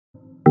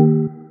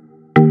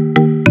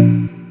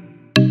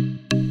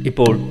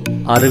ഇപ്പോൾ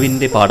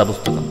അറിവിൻ്റെ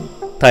പാഠപുസ്തകം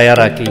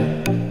തയ്യാറാക്കി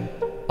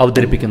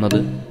അവതരിപ്പിക്കുന്നത്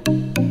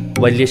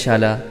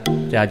വല്യശാല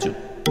രാജു.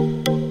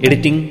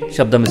 എഡിറ്റിംഗ്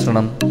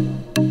ശബ്ദമിശ്രണം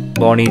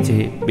ബോണി ജെ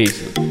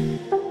ബേസ്.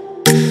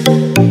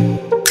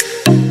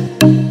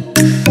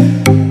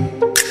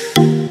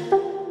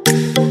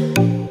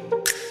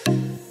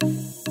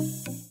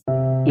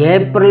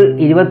 ഏപ്രിൽ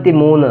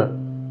 23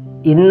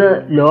 ഇന്ന്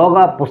ലോക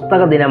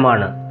പുസ്തക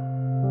ദിനമാണ്.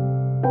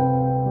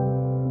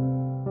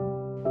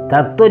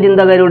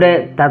 തത്വചിന്തകരുടെ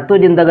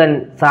തത്വചിന്തകൻ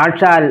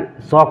സാക്ഷാൽ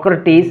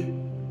സോക്രട്ടീസ്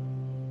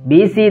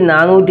BC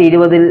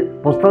 420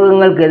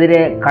 പുസ്തകങ്ങൾക്കെതിരെ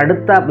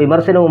കടുത്ത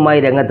വിമർശനവുമായി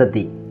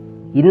രംഗത്തെത്തി.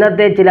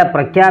 ഇന്നത്തെ ചില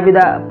പ്രഖ്യാപിത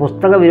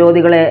പുസ്തക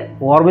വിരോധികളെ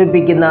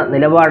ഓർമ്മിപ്പിക്കുന്ന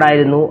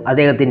നിലപാടായിരുന്നു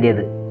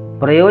അദ്ദേഹത്തിൻ്റേത്.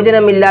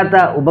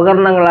 പ്രയോജനമില്ലാത്ത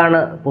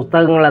ഉപകരണങ്ങളാണ്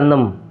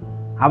പുസ്തകങ്ങളെന്നും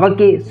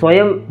അവയ്ക്ക്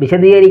സ്വയം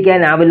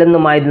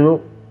വിശദീകരിക്കാനാവില്ലെന്നുമായിരുന്നു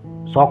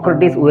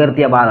സോക്രട്ടീസ്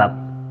ഉയർത്തിയ വാദം.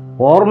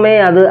 ഓർമ്മയെ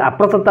അത്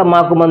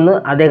അപ്രസക്തമാക്കുമെന്ന്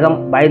അദ്ദേഹം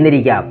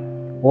ഭയന്നിരിക്കാം.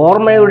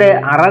 ഓർമ്മയുടെ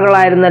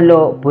അറകളായിരുന്നല്ലോ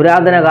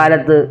പുരാതന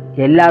കാലത്ത്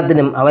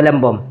എല്ലാത്തിനും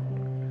അവലംബം.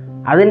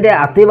 അതിൻ്റെ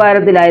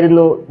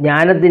അസ്ഥിവാരത്തിലായിരുന്നു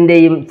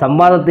ജ്ഞാനത്തിൻ്റെയും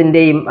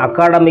സംവാദത്തിൻ്റെയും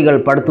അക്കാഡമികൾ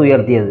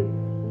പടുത്തുയർത്തിയത്.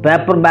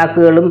 പേപ്പർ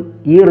ബാക്കുകളും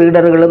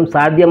റീഡറുകളും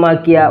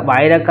സാധ്യമാക്കിയ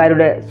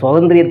വായനക്കാരുടെ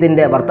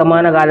സ്വാതന്ത്ര്യത്തിൻ്റെ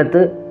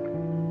വർത്തമാനകാലത്ത്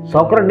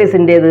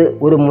സോക്രട്ടീസിൻ്റേത്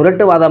ഒരു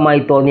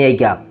മുരട്ടുവാദമായി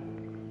തോന്നിയേക്കാം.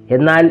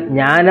 എന്നാൽ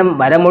ജ്ഞാനം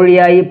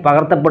വരമൊഴിയായി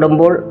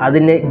പകർത്തപ്പെടുമ്പോൾ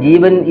അതിന്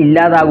ജീവൻ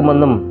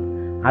ഇല്ലാതാകുമെന്നും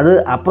അത്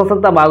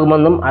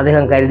അപ്രസക്തമാകുമെന്നും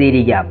അദ്ദേഹം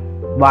കരുതിയിരിക്കാം.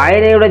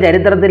 വായനയുടെ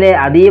ചരിത്രത്തിലെ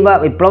അതീവ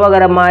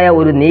വിപ്ലവകരമായ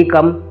ഒരു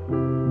നീക്കം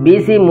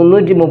BC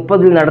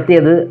 330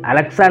 നടത്തിയത്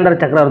അലക്സാണ്ടർ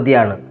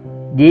ചക്രവർത്തിയാണ്.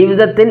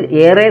 ജീവിതത്തിൽ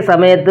ഏറെ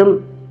സമയത്തും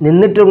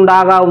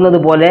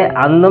നിന്നിട്ടുണ്ടാകാവുന്നതുപോലെ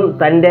അന്നും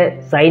തൻ്റെ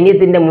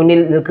സൈന്യത്തിൻ്റെ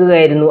മുന്നിൽ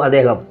നിൽക്കുകയായിരുന്നു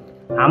അദ്ദേഹം.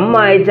 അമ്മ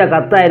അയച്ച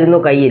കത്തായിരുന്നു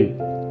കയ്യിൽ.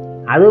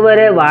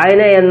 അതുവരെ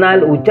വായന എന്നാൽ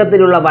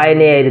ഉച്ചത്തിലുള്ള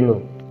വായനയായിരുന്നു.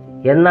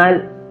 എന്നാൽ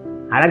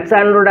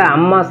അലക്സാണ്ടറുടെ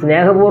അമ്മ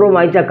സ്നേഹപൂർവ്വം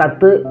അയച്ച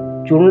കത്ത്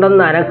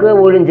ചുണ്ടെന്ന് അനക്കുക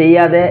പോലും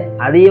ചെയ്യാതെ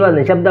അതീവ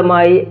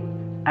നിശബ്ദമായി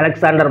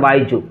അലക്സാണ്ടർ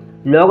വായിച്ചു.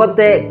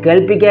 ലോകത്തെ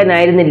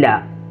കേൾപ്പിക്കാനായിരുന്നില്ല,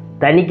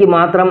 തനിക്ക്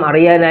മാത്രം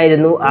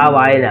അറിയാനായിരുന്നു ആ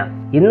വായന.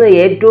 ഇന്ന്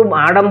ഏറ്റവും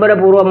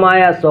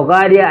ആഡംബരപൂർവമായ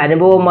സ്വകാര്യ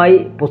അനുഭവമായി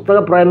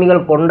പുസ്തകപ്രേമികൾ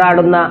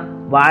കൊണ്ടാടുന്ന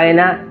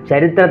വായന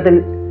ചരിത്രത്തിൽ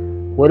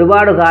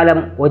ഒരുപാട് കാലം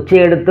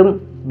ഒച്ചയെടുത്തും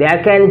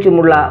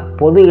വ്യാഖ്യാനിച്ചുമുള്ള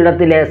പൊതു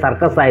ഇടത്തിലെ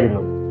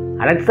സർക്കസായിരുന്നു.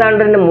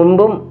 അലക്സാണ്ടറിന്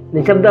മുൻപും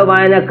നിശബ്ദ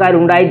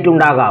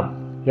വായനക്കാരുണ്ടായിട്ടുണ്ടാകാം.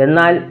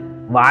 എന്നാൽ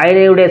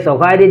വായനയുടെ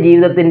സ്വകാര്യ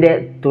ജീവിതത്തിൻ്റെ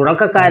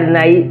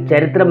തുടക്കക്കാരനായി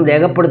ചരിത്രം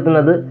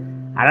രേഖപ്പെടുത്തുന്നത്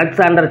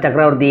അലക്സാണ്ടർ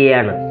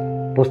ചക്രവർത്തിയെയാണ്.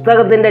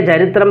 പുസ്തകത്തിൻ്റെ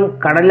ചരിത്രം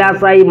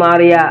കടലാസായി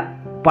മാറിയ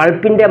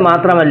പൾപ്പിൻ്റെ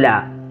മാത്രമല്ല,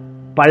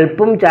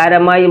 പൾപ്പും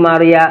ചാരമായി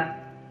മാറിയ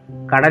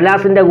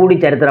കടലാസിൻ്റെ കൂടി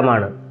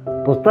ചരിത്രമാണ്.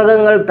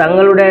 പുസ്തകങ്ങൾ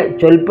തങ്ങളുടെ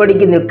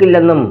ചൊൽപ്പടിക്ക്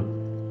നിൽക്കില്ലെന്നും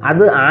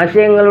അത്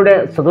ആശയങ്ങളുടെ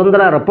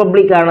സ്വതന്ത്ര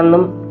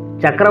റിപ്പബ്ലിക്കാണെന്നും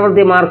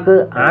ചക്രവർത്തിമാർക്ക്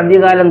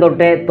ആദ്യകാലം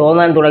തൊട്ടേ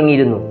തോന്നാൻ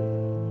തുടങ്ങിയിരുന്നു.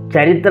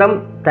 ചരിത്രം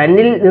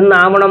തന്നിൽ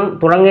നിന്നാവണം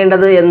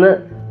തുടങ്ങേണ്ടത് എന്ന്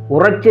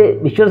ഉറച്ച്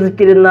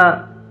വിശ്വസിച്ചിരുന്ന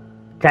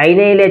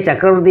ചൈനയിലെ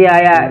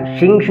ചക്രവർത്തിയായ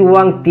ഷിങ്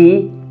ഷുവാങ് തി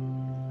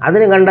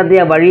അതിന് കണ്ടെത്തിയ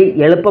വഴി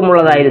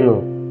എളുപ്പമുള്ളതായിരുന്നു.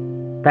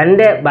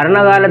 തൻ്റെ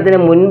ഭരണകാലത്തിന്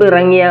മുൻപ്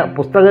ഇറങ്ങിയ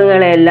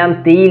പുസ്തകങ്ങളെയെല്ലാം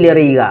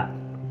തീയിലെറിയുക.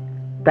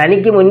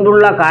 തനിക്ക്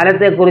മുൻപുള്ള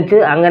കാലത്തെക്കുറിച്ച്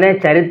അങ്ങനെ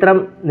ചരിത്രം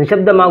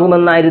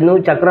നിശബ്ദമാകുമെന്നായിരുന്നു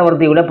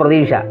ചക്രവർത്തിയുടെ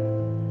പ്രതീക്ഷ.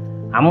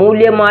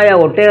 അമൂല്യമായ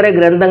ഒട്ടേറെ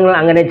ഗ്രന്ഥങ്ങൾ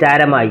അങ്ങനെ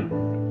ചാരമായി.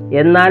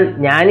 എന്നാൽ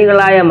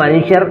ജ്ഞാനികളായ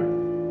മനുഷ്യർ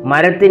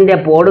മരത്തിൻ്റെ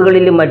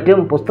പോടുകളിലും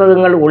മറ്റും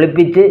പുസ്തകങ്ങൾ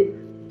ഒളിപ്പിച്ച്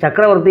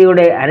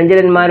ചക്രവർത്തിയുടെ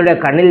അനുചരന്മാരുടെ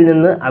കണ്ണിൽ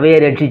നിന്ന് അവയെ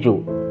രക്ഷിച്ചു.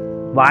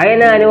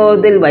 വായനാ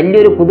അനുഭവത്തിൽ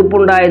വലിയൊരു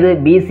കുതിപ്പുണ്ടായത്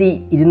BC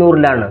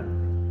 200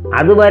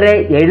 അതുവരെ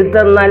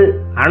എഴുത്തെന്നാൽ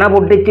അണ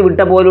പൊട്ടിച്ചു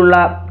വിട്ട പോലുള്ള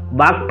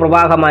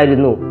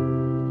വാക്പ്രവാഹമായിരുന്നു,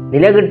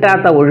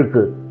 നിലകിട്ടാത്ത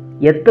ഒഴുക്ക്.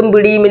 എത്തും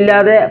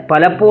പിടിയുമില്ലാതെ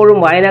പലപ്പോഴും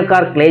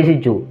വായനക്കാർ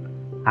ക്ലേശിച്ചു.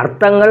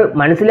 അർത്ഥങ്ങൾ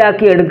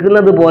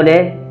മനസ്സിലാക്കിയെടുക്കുന്നത് പോലെ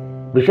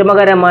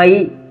വിഷമകരമായി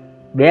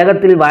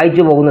വേഗത്തിൽ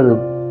വായിച്ചു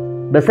പോകുന്നതും.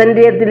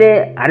 ബെസന്റിയത്തിലെ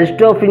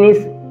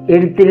അരിസ്റ്റോഫിനിസ്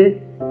എഴുത്തിൽ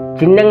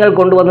ചിഹ്നങ്ങൾ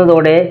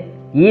കൊണ്ടുവന്നതോടെ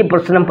ഈ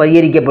പ്രശ്നം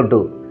പരിഹരിക്കപ്പെട്ടു.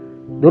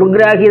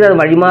 ദുർഗ്രാഹ്യത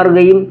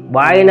വഴിമാറുകയും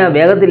വായന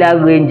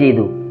വേഗത്തിലാകുകയും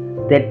ചെയ്തു.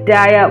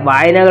 തെറ്റായ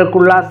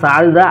വായനകൾക്കുള്ള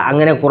സാധ്യത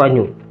അങ്ങനെ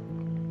കുറഞ്ഞു.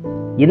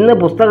 ഇന്ന്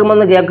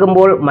പുസ്തകമെന്ന്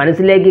കേൾക്കുമ്പോൾ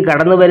മനസ്സിലേക്ക്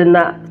കടന്നു വരുന്ന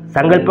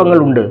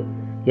സങ്കല്പങ്ങളുണ്ട്.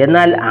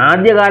 എന്നാൽ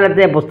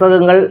ആദ്യകാലത്തെ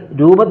പുസ്തകങ്ങൾ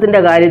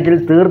രൂപത്തിൻ്റെ കാര്യത്തിൽ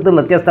തീർത്തും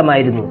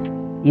വ്യത്യസ്തമായിരുന്നു.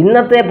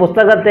 ഇന്നത്തെ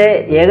പുസ്തകത്തെ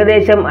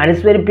ഏകദേശം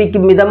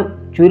അനുസ്മരിപ്പിക്കും വിധം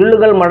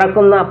ചുരുളുകൾ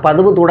മടക്കുന്ന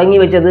പതിവ്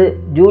തുടങ്ങിവെച്ചത്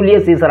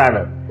ജൂലിയസ്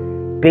സീസറാണ്.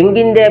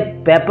 പെങ്കിൻ്റെ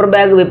പേപ്പർ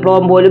ബാഗ്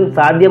വിപ്ലവം പോലും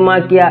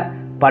സാധ്യമാക്കിയ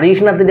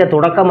പരീക്ഷണത്തിൻ്റെ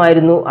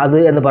തുടക്കമായിരുന്നു അത്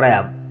എന്ന്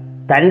പറയാം.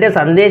 തൻ്റെ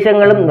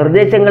സന്ദേശങ്ങളും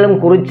നിർദ്ദേശങ്ങളും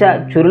കുറിച്ച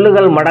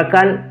ചുരുളുകൾ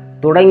മടക്കാൻ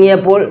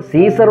തുടങ്ങിയപ്പോൾ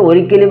സീസർ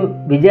ഒരിക്കലും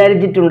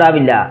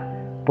വിചാരിച്ചിട്ടുണ്ടാവില്ല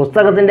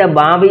പുസ്തകത്തിൻ്റെ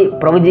ഭാവി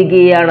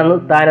പ്രവചിക്കുകയാണെന്ന്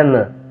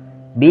താനെന്ന്.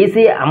 BC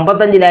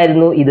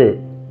 55 ഇത്.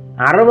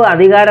 അറിവ്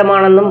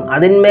അധികാരമാണെന്നും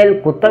അതിന്മേൽ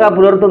കുത്തക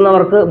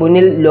പുലർത്തുന്നവർക്ക്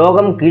മുന്നിൽ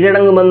ലോകം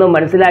കീഴടങ്ങുമെന്നും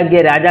മനസ്സിലാക്കിയ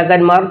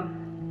രാജാക്കന്മാർ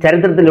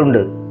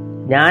ചരിത്രത്തിലുണ്ട്.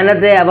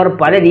 ജ്ഞാനത്തെ അവർ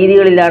പല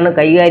രീതികളിലാണ്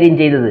കൈകാര്യം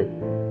ചെയ്തത്.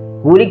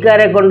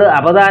 കൂലിക്കാരെ കൊണ്ട്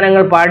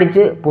അപദാനങ്ങൾ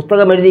പാടിച്ച്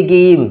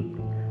പുസ്തകമെഴുതിക്കുകയും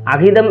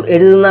അഹിതം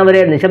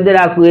എഴുതുന്നവരെ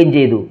നിശബ്ദരാക്കുകയും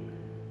ചെയ്തു.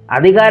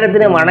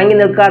 അധികാരത്തിന് വണങ്ങി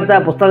നിൽക്കാത്ത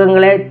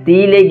പുസ്തകങ്ങളെ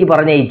തീയിലേക്ക്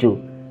പറഞ്ഞയച്ചു.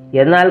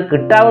 എന്നാൽ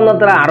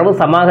കിട്ടാവുന്നത്ര അറിവ്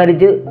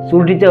സമാഹരിച്ച്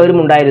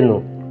സൂക്ഷിച്ചവരുമുണ്ടായിരുന്നു.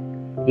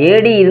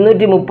 AD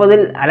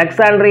 230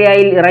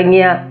 അലക്സാണ്ട്രിയയിൽ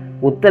ഇറങ്ങിയ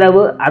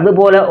ഉത്തരവ്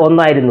അതുപോലെ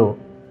ഒന്നായിരുന്നു.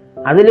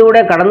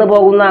 അതിലൂടെ കടന്നു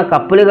പോകുന്ന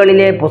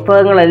കപ്പലുകളിലെ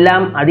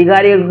പുസ്തകങ്ങളെല്ലാം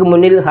അധികാരികൾക്ക്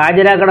മുന്നിൽ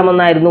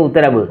ഹാജരാക്കണമെന്നായിരുന്നു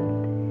ഉത്തരവ്.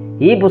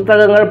 ഈ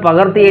പുസ്തകങ്ങൾ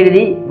പകർത്തി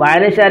എഴുതി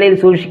വായനശാലയിൽ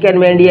സൂക്ഷിക്കാൻ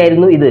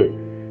വേണ്ടിയായിരുന്നു ഇത്.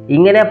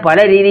 ഇങ്ങനെ പല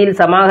രീതിയിൽ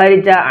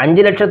സമാഹരിച്ച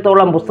 5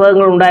 ലക്ഷത്തോളം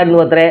പുസ്തകങ്ങൾ ഉണ്ടായിരുന്നു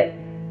അത്രേ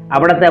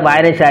അവിടുത്തെ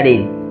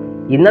വായനശാലയിൽ.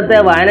 ഇന്നത്തെ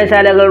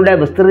വായനശാലകളുടെ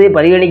വിസ്തൃതി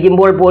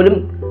പരിഗണിക്കുമ്പോൾ പോലും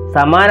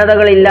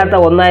സമാനതകളില്ലാത്ത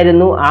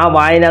ഒന്നായിരുന്നു ആ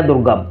വായനാ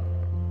ദുർഗം.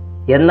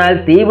 എന്നാൽ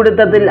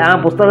തീപിടുത്തത്തിൽ ആ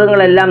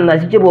പുസ്തകങ്ങളെല്ലാം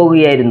നശിച്ചു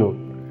പോകുകയായിരുന്നു.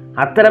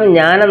 അത്തരം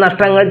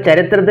ജ്ഞാനനഷ്ടങ്ങൾ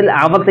ചരിത്രത്തിൽ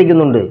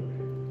ആവർത്തിക്കുന്നുണ്ട്.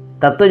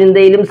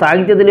 തത്വചിന്തയിലും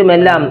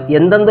സാഹിത്യത്തിലുമെല്ലാം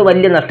എന്തെന്ത്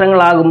വലിയ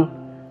നഷ്ടങ്ങളാകും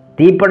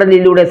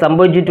തീപ്പടലിലൂടെ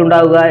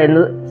സംഭവിച്ചിട്ടുണ്ടാവുക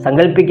എന്ന്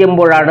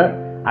സങ്കല്പിക്കുമ്പോഴാണ്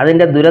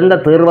അതിൻ്റെ ദുരന്ത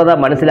തീവ്രത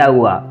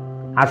മനസ്സിലാകുക.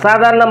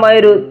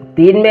 അസാധാരണമായൊരു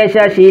തീന്മേശ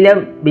ശീലം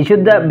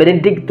വിശുദ്ധ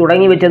ബെനഡിക്ട്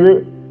തുടങ്ങിവെച്ചത്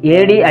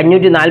AD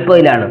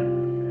 540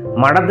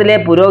 മഠത്തിലെ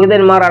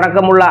പുരോഹിതന്മാർ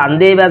അടക്കമുള്ള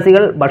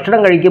അന്തേവാസികൾ ഭക്ഷണം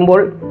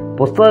കഴിക്കുമ്പോൾ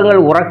പുസ്തകങ്ങൾ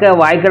ഉറക്കെ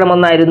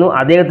വായിക്കണമെന്നായിരുന്നു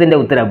അദ്ദേഹത്തിൻ്റെ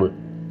ഉത്തരവ്.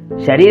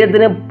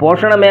 ശരീരത്തിന്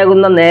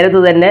പോഷണമേകുന്ന നേരത്ത്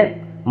തന്നെ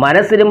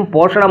മനസ്സിലും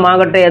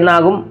പോഷണമാകട്ടെ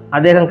എന്നാകും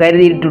അദ്ദേഹം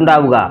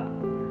കരുതിയിട്ടുണ്ടാവുക.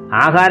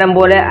 ആഹാരം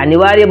പോലെ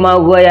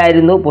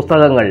അനിവാര്യമാകുകയായിരുന്നു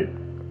പുസ്തകങ്ങൾ.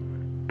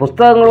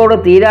 പുസ്തകങ്ങളോട്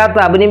തീരാത്ത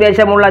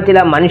അഭിനിവേശമുള്ള ചില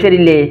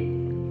മനുഷ്യരില്ലേ,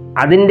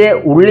 അതിൻ്റെ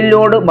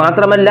ഉള്ളിലോട്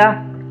മാത്രമല്ല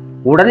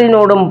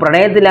ഉടലിനോടും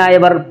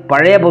പ്രണയത്തിലായവർ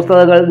പഴയ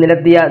പുസ്തകങ്ങൾ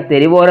നിരത്തിയ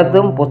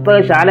തെരുവോരത്തും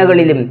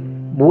പുസ്തകശാലകളിലും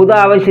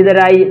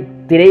ഭൂതാവശ്യതരായി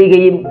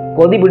തിരയുകയും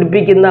കൊതി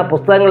പിടിപ്പിക്കുന്ന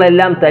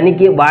പുസ്തകങ്ങളെല്ലാം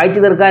തനിക്ക് വായിച്ചു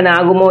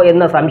തീർക്കാനാകുമോ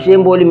എന്ന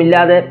സംശയം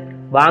പോലുമില്ലാതെ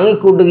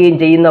വാങ്ങിക്കൂട്ടുകയും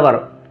ചെയ്യുന്നവർ.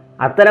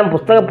 അത്തരം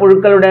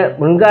പുസ്തകപ്പുഴുക്കളുടെ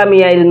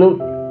മുൻഗാമിയായിരുന്നു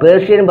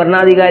പേർഷ്യൻ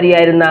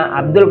ഭരണാധികാരിയായിരുന്ന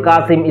അബ്ദുൽ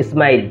ഖാസിം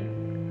ഇസ്മായിൽ.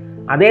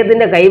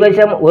 അദ്ദേഹത്തിൻ്റെ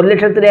കൈവശം 1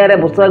 ലക്ഷത്തിലേറെ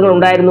പുസ്തകങ്ങൾ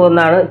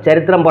ഉണ്ടായിരുന്നുവെന്നാണ്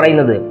ചരിത്രം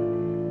പറയുന്നത്.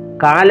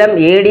 കാലം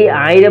AD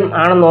 1000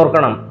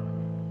 ആണെന്നോർക്കണം.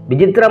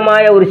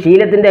 വിചിത്രമായ ഒരു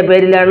ശീലത്തിൻ്റെ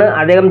പേരിലാണ്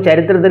അദ്ദേഹം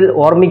ചരിത്രത്തിൽ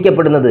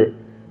ഓർമ്മിക്കപ്പെടുന്നത്.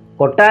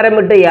 കൊട്ടാരം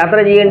വിട്ട് യാത്ര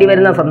ചെയ്യേണ്ടി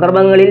വരുന്ന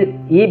സന്ദർഭങ്ങളിൽ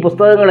ഈ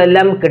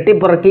പുസ്തകങ്ങളെല്ലാം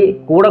കെട്ടിപ്പറക്കി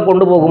കൂടെ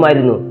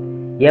കൊണ്ടുപോകുമായിരുന്നു.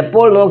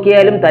 എപ്പോൾ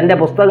നോക്കിയാലും തൻ്റെ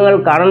പുസ്തകങ്ങൾ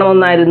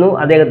കാണണമെന്നായിരുന്നു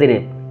അദ്ദേഹത്തിന്.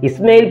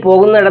 ഇസ്മയിൽ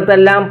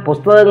പോകുന്നിടത്തെല്ലാം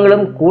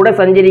പുസ്തകങ്ങളും കൂടെ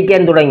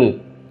സഞ്ചരിക്കാൻ തുടങ്ങി.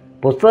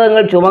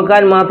 പുസ്തകങ്ങൾ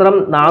ചുമക്കാൻ മാത്രം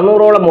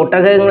 400ഓളം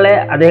ഒട്ടകങ്ങളെ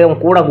അദ്ദേഹം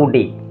കൂടെ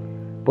കൂട്ടി.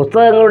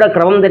 പുസ്തകങ്ങളുടെ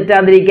ക്രമം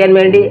തെറ്റാതിരിക്കാൻ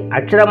വേണ്ടി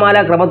അക്ഷരമാല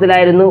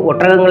ക്രമത്തിലായിരുന്നു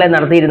ഒട്ടകങ്ങളെ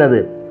നടത്തിയിരുന്നത്.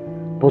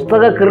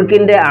 പുസ്തക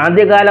കിറുക്കിൻ്റെ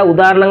ആദ്യകാല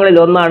ഉദാഹരണങ്ങളിൽ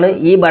ഒന്നാണ്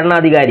ഈ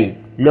ഭരണാധികാരി.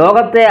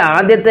 ലോകത്തെ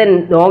ആദ്യത്തെ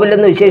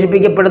നോവലെന്ന്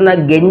വിശേഷിപ്പിക്കപ്പെടുന്ന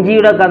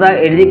ഗെഞ്ചിയുടെ കഥ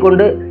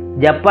എഴുതിക്കൊണ്ട്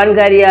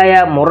ജപ്പാൻകാരിയായ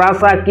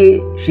മുറാസാക്കി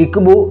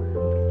ഷിക്കുബു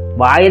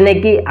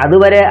വായനയ്ക്ക്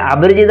അതുവരെ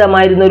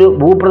അപരിചിതമായിരുന്നൊരു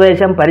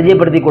ഭൂപ്രദേശം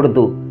പരിചയപ്പെടുത്തി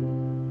കൊടുത്തു.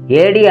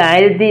 AD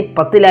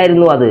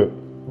 1010 അത്.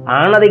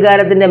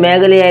 ആണധികാരത്തിൻ്റെ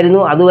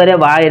മേഖലയായിരുന്നു അതുവരെ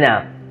വായന.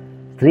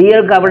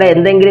 സ്ത്രീകൾക്ക് അവിടെ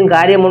എന്തെങ്കിലും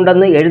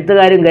കാര്യമുണ്ടെന്ന്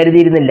എഴുത്തുകാരും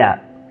കരുതിയിരുന്നില്ല.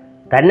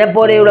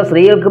 തന്നെപ്പോലെയുള്ള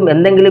സ്ത്രീകൾക്കും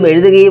എന്തെങ്കിലും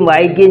എഴുതുകയും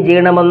വായിക്കുകയും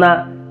ചെയ്യണമെന്ന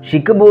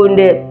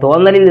ഷിക്കുബുവിൻ്റെ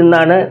തോന്നലിൽ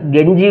നിന്നാണ്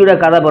ഗെഞ്ചിയുടെ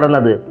കഥ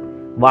പിറന്നത്.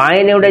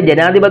 വായനയുടെ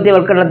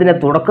ജനാധിപത്യവൽക്കരണത്തിന്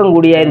തുടക്കം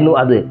കൂടിയായിരുന്നു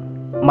അത്.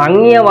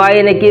 മങ്ങിയ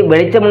വായനയ്ക്ക്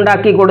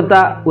വെളിച്ചമുണ്ടാക്കി കൊടുത്ത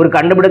ഒരു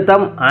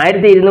കണ്ടുപിടുത്തം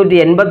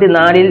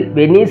 1284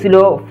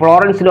 വെനീസിലോ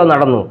ഫ്ലോറൻസിലോ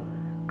നടന്നു.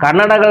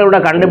 കണ്ണടകളുടെ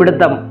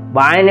കണ്ടുപിടുത്തം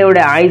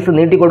വായനയുടെ ആയുസ്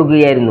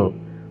നീട്ടിക്കൊടുക്കുകയായിരുന്നു.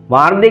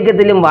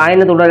 വാർദ്ധക്യത്തിലും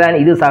വായന തുടരാൻ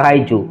ഇത്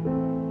സഹായിച്ചു.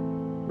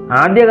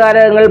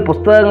 ആദ്യകാലങ്ങളിൽ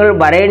പുസ്തകങ്ങൾ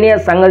വരേണ്യ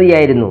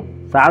സംഗതിയായിരുന്നു.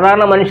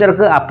 സാധാരണ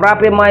മനുഷ്യർക്ക്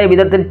അപ്രാപ്യമായ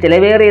വിധത്തിൽ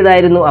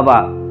ചിലവേറിയതായിരുന്നു അവ.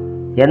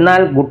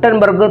 എന്നാൽ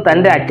ഗുട്ടൻബർഗ്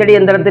തൻ്റെ അച്ചടി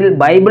യന്ത്രത്തിൽ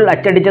ബൈബിൾ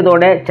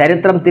അച്ചടിച്ചതോടെ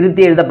ചരിത്രം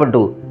തിരുത്തി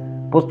എഴുതപ്പെട്ടു.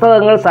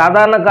 പുസ്തകങ്ങൾ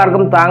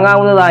സാധാരണക്കാർക്കും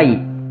താങ്ങാവുന്നതായി.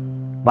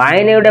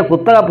 വായനയുടെ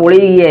കുത്തക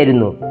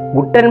പൊളിയുകയായിരുന്നു.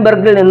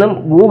 ഗുട്ടൻബർഗിൽ നിന്നും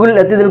ഗൂഗിൾ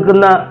എത്തി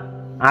നിൽക്കുന്ന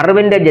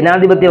അറിവിൻ്റെ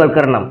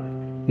ജനാധിപത്യവൽക്കരണം.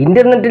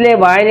 ഇന്റർനെറ്റിലെ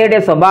വായനയുടെ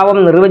സ്വഭാവം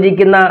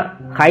നിർവചിക്കുന്ന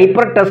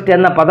ഹൈപ്പർ ടെക്സ്റ്റ്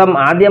എന്ന പദം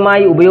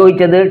ആദ്യമായി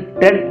ഉപയോഗിച്ചത്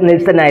ടെഡ്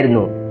നിൽസൺ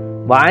ആയിരുന്നു.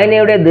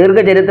 വായനയുടെ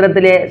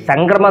ദീർഘചരിത്രത്തിലെ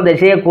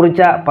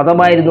സംക്രമദശയെക്കുറിച്ച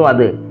പദമായിരുന്നു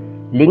അത്.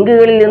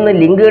 ലിങ്കുകളിൽ നിന്ന്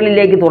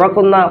ലിങ്കുകളിലേക്ക്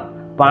തുറക്കുന്ന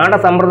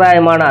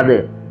പാഠസമ്പ്രദായമാണ് അത്.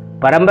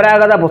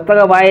 പരമ്പരാഗത പുസ്തക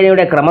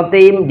വായനയുടെ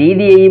ക്രമത്തെയും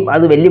രീതിയെയും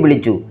അത്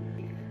വെല്ലുവിളിച്ചു.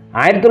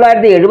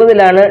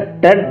 1970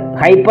 ടെഡ്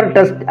ഹൈപ്പർ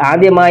ടെക്സ്റ്റ്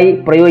ആദ്യമായി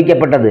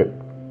പ്രയോഗിക്കപ്പെട്ടത്.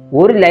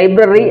 ഒരു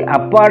ലൈബ്രറി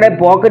അപ്പാടെ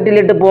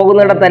പോക്കറ്റിലിട്ട്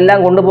പോകുന്നിടത്തെല്ലാം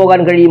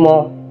കൊണ്ടുപോകാൻ കഴിയുമോ?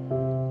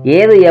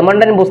 ഏത്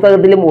യമണ്ടൻ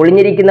പുസ്തകത്തിലും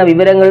ഒളിഞ്ഞിരിക്കുന്ന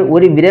വിവരങ്ങൾ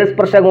ഒരു വിരൽ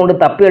സ്പർശം കൊണ്ട്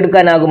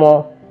തപ്പിയെടുക്കാനാകുമോ?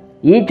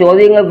 ഈ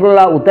ചോദ്യങ്ങൾക്കുള്ള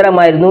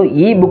ഉത്തരമായിരുന്നു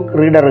ഇ ബുക്ക്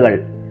റീഡറുകൾ.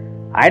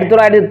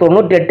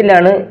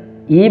 1998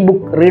 ഇ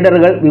ബുക്ക്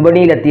റീഡറുകൾ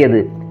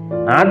വിപണിയിലെത്തിയത്.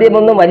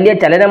 ആദ്യമൊന്നും വലിയ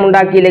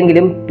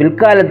ചലനമുണ്ടാക്കിയില്ലെങ്കിലും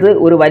പിൽക്കാലത്ത്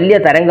ഒരു വലിയ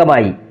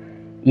തരംഗമായി.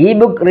 ഇ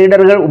ബുക്ക്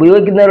റീഡറുകൾ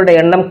ഉപയോഗിക്കുന്നവരുടെ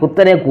എണ്ണം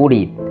കുത്തനെ കൂടി.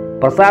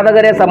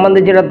 പ്രസാധകരെ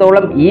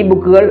സംബന്ധിച്ചിടത്തോളം ഇ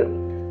ബുക്കുകൾ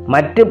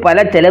മറ്റു പല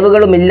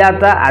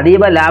ചെലവുകളുമില്ലാത്ത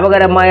അതീവ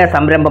ലാഭകരമായ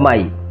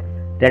സംരംഭമായി.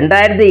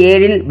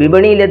 2007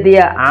 വിപണിയിലെത്തിയ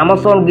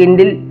ആമസോൺ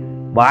കിൻഡിൽ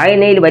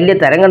വായനയിൽ വലിയ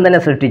തരംഗം തന്നെ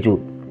സൃഷ്ടിച്ചു.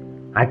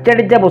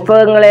 അച്ചടിച്ച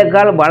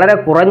പുസ്തകങ്ങളെക്കാൾ വളരെ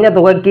കുറഞ്ഞ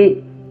തുകയ്ക്ക്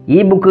ഈ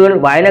ബുക്കുകൾ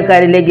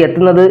വായനക്കാരിലേക്ക്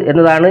എത്തുന്നത്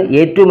എന്നതാണ്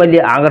ഏറ്റവും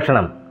വലിയ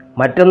ആകർഷണം.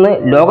 മറ്റൊന്ന്,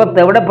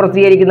 ലോകത്തെവിടെ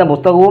പ്രസിദ്ധീകരിക്കുന്ന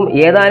പുസ്തകവും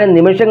ഏതാനും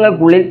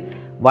നിമിഷങ്ങൾക്കുള്ളിൽ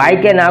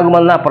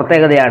വായിക്കാനാകുമെന്ന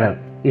പ്രത്യേകതയാണ്.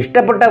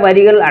 ഇഷ്ടപ്പെട്ട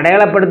വരികൾ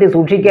അടയാളപ്പെടുത്തി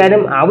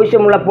സൂക്ഷിക്കാനും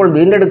ആവശ്യമുള്ളപ്പോൾ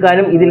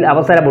വീണ്ടെടുക്കാനും ഇതിൽ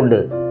അവസരമുണ്ട്.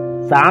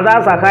 സാധാ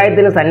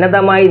സഹായത്തിന്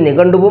സന്നദ്ധമായി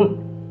നിഘണ്ടുവും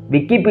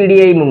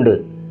വിക്കിപീഡിയയുമുണ്ട്.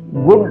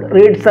 ഗുഡ്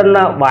റീഡ്സ് എന്ന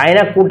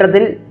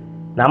വായനക്കൂട്ടത്തിൽ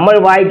നമ്മൾ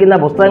വായിക്കുന്ന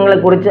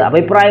പുസ്തകങ്ങളെക്കുറിച്ച്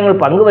അഭിപ്രായങ്ങൾ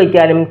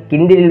പങ്കുവയ്ക്കാനും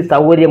കിൻഡിലിൽ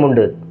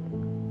സൗകര്യമുണ്ട്.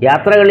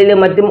 യാത്രകളിലും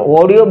മറ്റും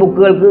ഓഡിയോ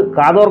ബുക്കുകൾക്ക്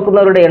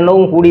കാതോർക്കുന്നവരുടെ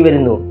എണ്ണവും കൂടി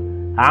വരുന്നു.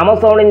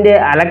 ആമസോണിൻ്റെ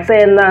അലക്സ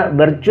എന്ന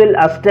വെർച്വൽ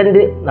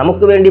അസിസ്റ്റന്റ്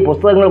നമുക്ക് വേണ്ടി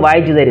പുസ്തകങ്ങൾ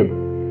വായിച്ചു തരും.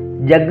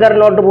 ജഗ്ഗർ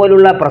നോട്ട്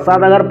പോലുള്ള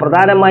പ്രസാധകർ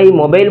പ്രധാനമായി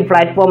മൊബൈൽ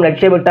പ്ലാറ്റ്ഫോം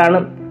ലക്ഷ്യമിട്ടാണ്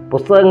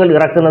പുസ്തകങ്ങൾ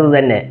ഇറക്കുന്നത്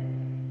തന്നെ.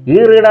 ഈ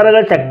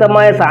റീഡറുകൾ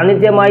ശക്തമായ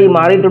സാന്നിധ്യമായി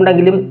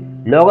മാറിയിട്ടുണ്ടെങ്കിലും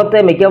ലോകത്തെ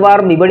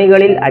മിക്കവാറും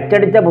വിപണികളിൽ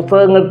അച്ചടിച്ച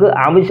പുസ്തകങ്ങൾക്ക്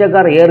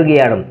ആവശ്യക്കാർ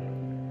ഏറുകയാണ്.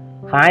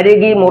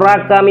 ഹാരുകി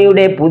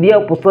മുറാക്കാമിയുടെ പുതിയ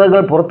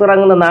പുസ്തകങ്ങൾ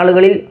പുറത്തിറങ്ങുന്ന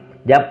നാളുകളിൽ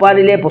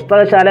ജപ്പാനിലെ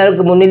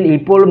പുസ്തകശാലകൾക്ക് മുന്നിൽ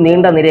ഇപ്പോഴും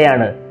നീണ്ട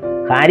നിരയാണ്.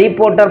 ഹാരി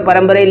പോട്ടർ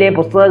പരമ്പരയിലെ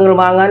പുസ്തകങ്ങൾ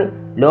വാങ്ങാൻ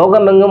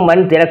ലോകമെങ്ങും വൻ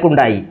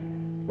തിരക്കുണ്ടായി.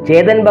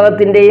 ചേതൻ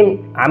ഭഗത്തിൻ്റെയും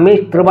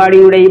അമീഷ്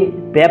ത്രിപാഠിയുടെയും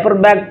പേപ്പർ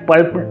ബാക്ക്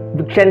പൾപ്പ്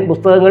ഫിക്ഷൻ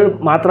പുസ്തകങ്ങൾ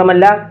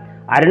മാത്രമല്ല,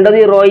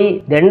 അരുന്ധതി റോയ്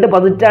 2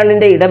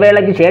 പതിറ്റാണ്ടിൻ്റെ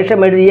ഇടവേളയ്ക്ക് ശേഷം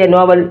എഴുതിയ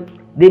novel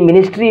The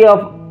Ministry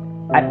of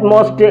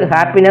Utmost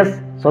Happiness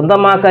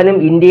സ്വന്തമാക്കാനും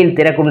ഇന്ത്യയിൽ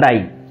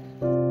തിരക്കുണ്ടായി.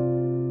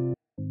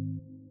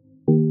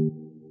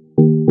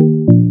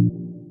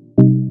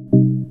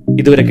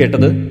 ഇതുവരെ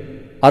കേട്ടത്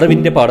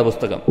അറിവിന്റെ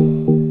പാഠപുസ്തകം.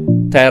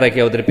 തയ്യാറാക്കി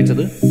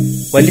അവതരിപ്പിച്ചത്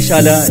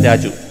വല്യശാല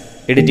രാജു.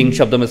 എഡിറ്റിംഗ്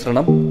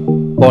ശബ്ദമിശ്രണം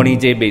പോണി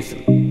ജെ ബേസിൽ.